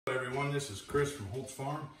Hello everyone, this is Chris from Holt's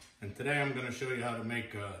Farm, and today I'm going to show you how to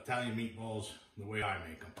make Italian meatballs the way I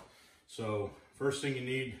make them. So first thing you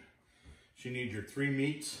need your three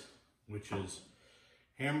meats, which is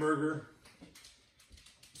hamburger,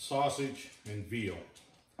 sausage, and veal.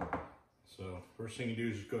 So first thing you do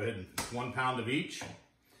is just go ahead and 1 pound of each.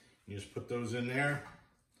 You just put those in there.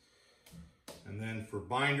 And then for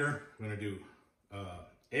binder, I'm going to do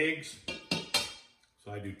eggs.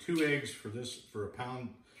 So I do 2 eggs for a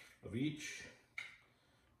pound of each.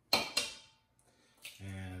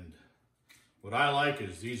 And what I like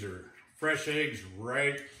is these are fresh eggs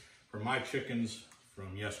right from my chickens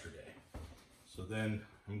from yesterday. So then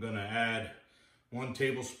I'm going to add 1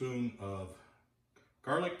 tablespoon of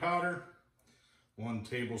garlic powder, 1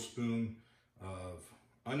 tablespoon of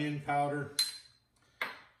onion powder.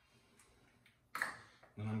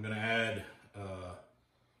 Then I'm going to add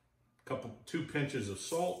 2 pinches of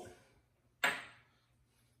salt,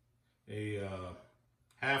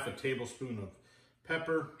 half a tablespoon of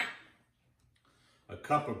pepper, a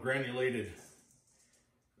cup of granulated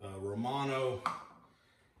Romano,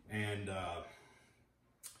 and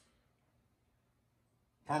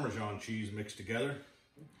Parmesan cheese mixed together.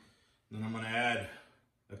 Then I'm going to add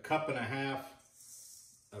 1.5 cups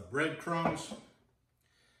of breadcrumbs,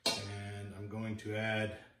 and I'm going to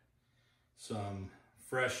add some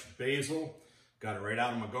fresh basil, got it right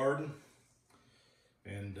out of my garden,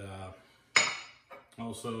 and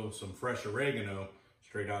also some fresh oregano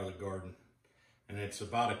straight out of the garden. And it's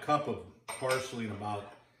about 1 cup of parsley and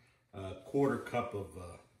about 1/4 cup of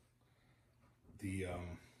the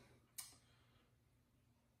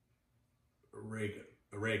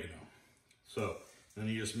oregano. So then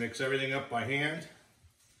you just mix everything up by hand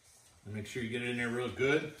and make sure you get it in there real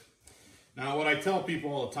good. Now what I tell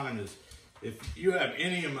people all the time is, if you have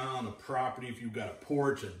any amount of property, if you've got a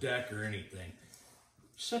porch, a deck, or anything,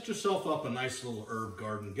 set yourself up a nice little herb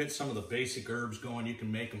garden. Get some of the basic herbs going. You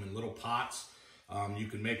can make them in little pots. You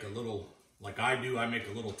can make a little, like I do, I make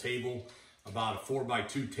a little table, about a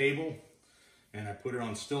 4x2 table, and I put it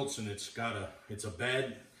on stilts, and it's a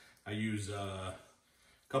bed. I use a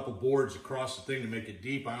couple boards across the thing to make it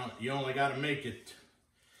deep. You only got to make it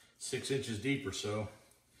 6 inches deep or so,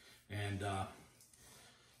 and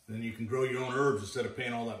then you can grow your own herbs instead of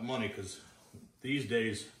paying all that money, because these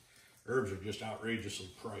days herbs are just outrageously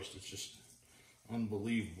priced. It's just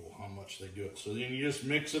unbelievable how much they do it. So then you just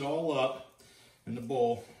mix it all up in the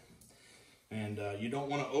bowl, and you don't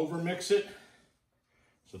want to over mix it,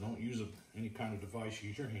 so don't use any kind of device.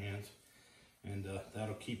 Use your hands, and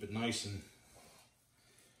that'll keep it nice and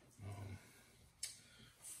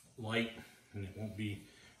light, and it won't be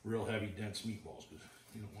real heavy, dense meatballs, because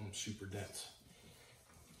you don't want them super dense.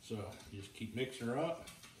 So you just keep mixing her up.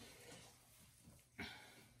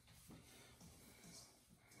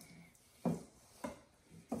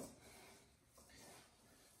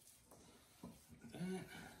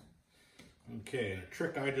 Okay, and a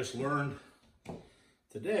trick I just learned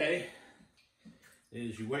today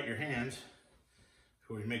is you wet your hands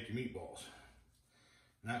before you make your meatballs.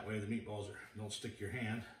 And that way the meatballs don't stick to your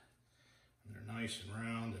hand, and they're nice and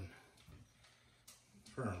round and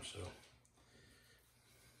firm. So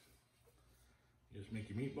you just make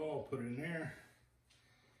your meatball, put it in there,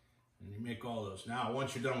 and you make all those. Now,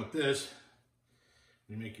 once you're done with this,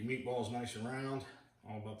 you make your meatballs nice and round,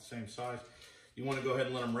 all about the same size. You want to go ahead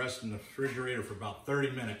and let them rest in the refrigerator for about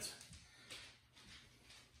 30 minutes.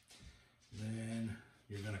 Then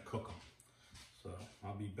you're going to cook them. So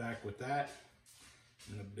I'll be back with that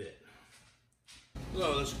in a bit.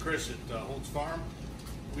 Hello, this is Chris at Holt's Farm.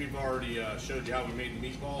 We've already showed you how we made the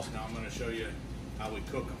meatballs. Now I'm going to show you how we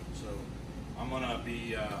cook them. So I'm going to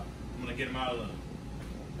get them out of the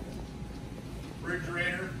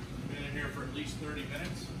refrigerator. Been in here for at least 30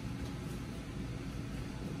 minutes.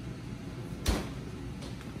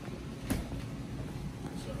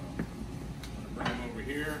 So I'm going to bring them over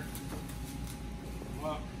here.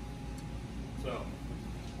 So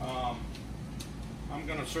I'm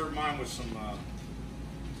going to serve mine with some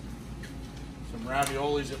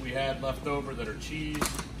raviolis that we had left over that are cheese,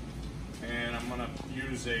 and I'm going to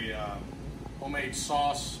use a homemade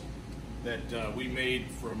sauce that we made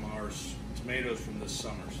from our tomatoes from this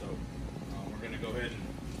summer. So we're going to go ahead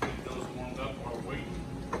and get those warmed up while we're waiting.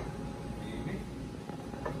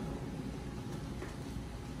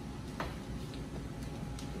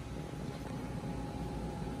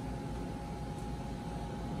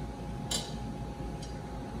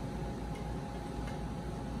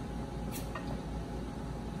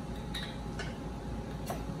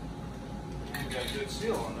 Got a good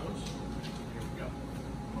seal on those. Here we go.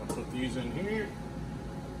 I'm going to put these in here.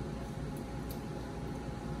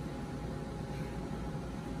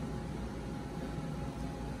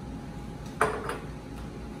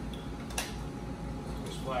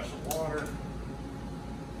 splash of water.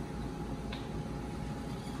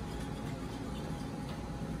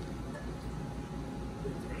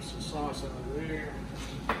 There's some sauce over there.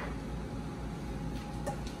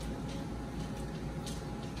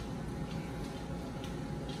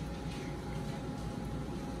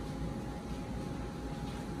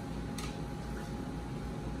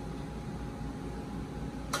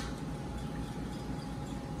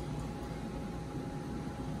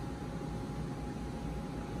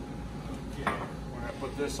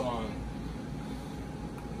 Put this on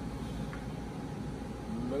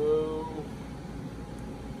low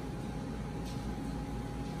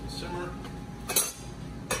simmer.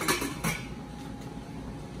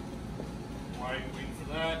 While you're waiting for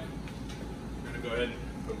that, I'm going to go ahead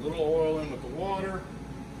and put a little oil in with the water,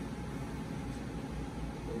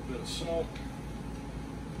 a little bit of salt,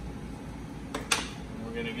 and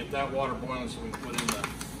we're going to get that water boiling so we can put in the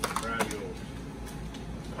raviolis.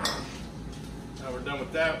 Now we're done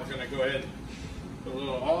with that, we're going to go ahead and put a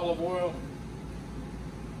little olive oil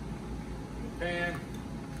in the pan.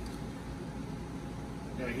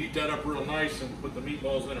 I'm going to heat that up real nice and put the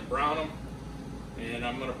meatballs in and brown them. And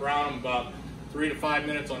I'm going to brown them about 3 to 5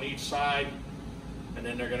 minutes on each side. And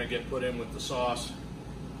then they're going to get put in with the sauce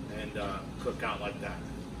and cook out like that.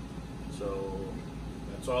 So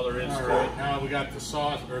that's all there is to it. Now we got the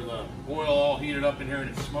sauce, or the oil all heated up in here and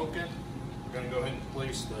it's smoking. We're going to go ahead and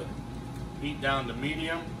place the heat down to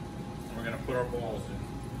medium, and we're going to put our balls in.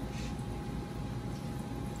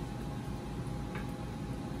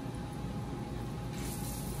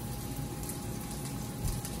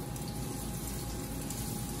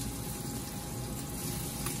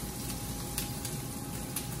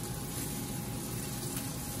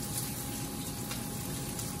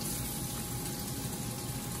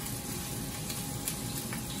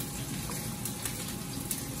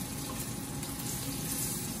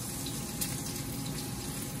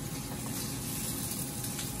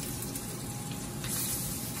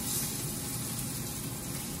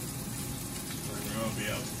 Be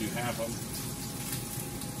able to do half of them.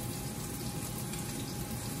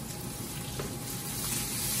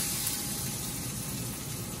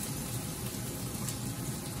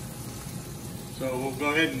 So we'll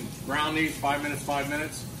go ahead and brown these 5 minutes, 5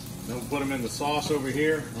 minutes. Then we'll put them in the sauce over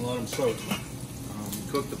here and let them soak.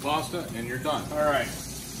 Cook the pasta and you're done. All right,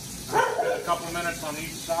 a couple of minutes on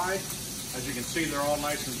each side. As you can see, they're all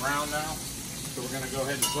nice and brown now. So we're going to go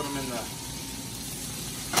ahead and put them in the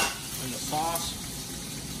sauce.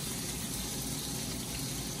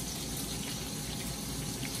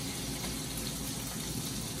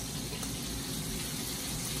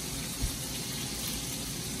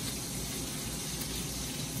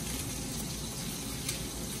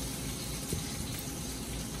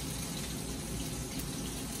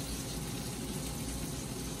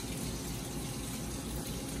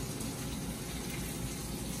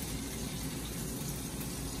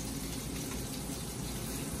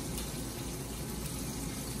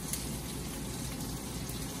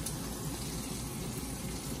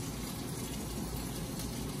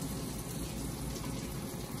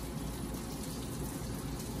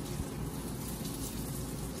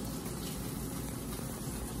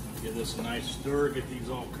 Give this a nice stir, get these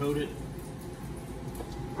all coated.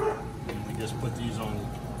 And we just put these on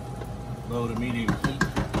low to medium heat.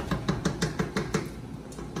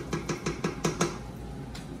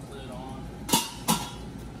 Lid on.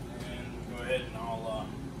 And go ahead and I'll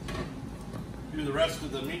do the rest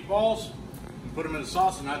of the meatballs and put them in the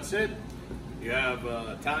sauce, and that's it. You have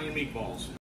Italian meatballs.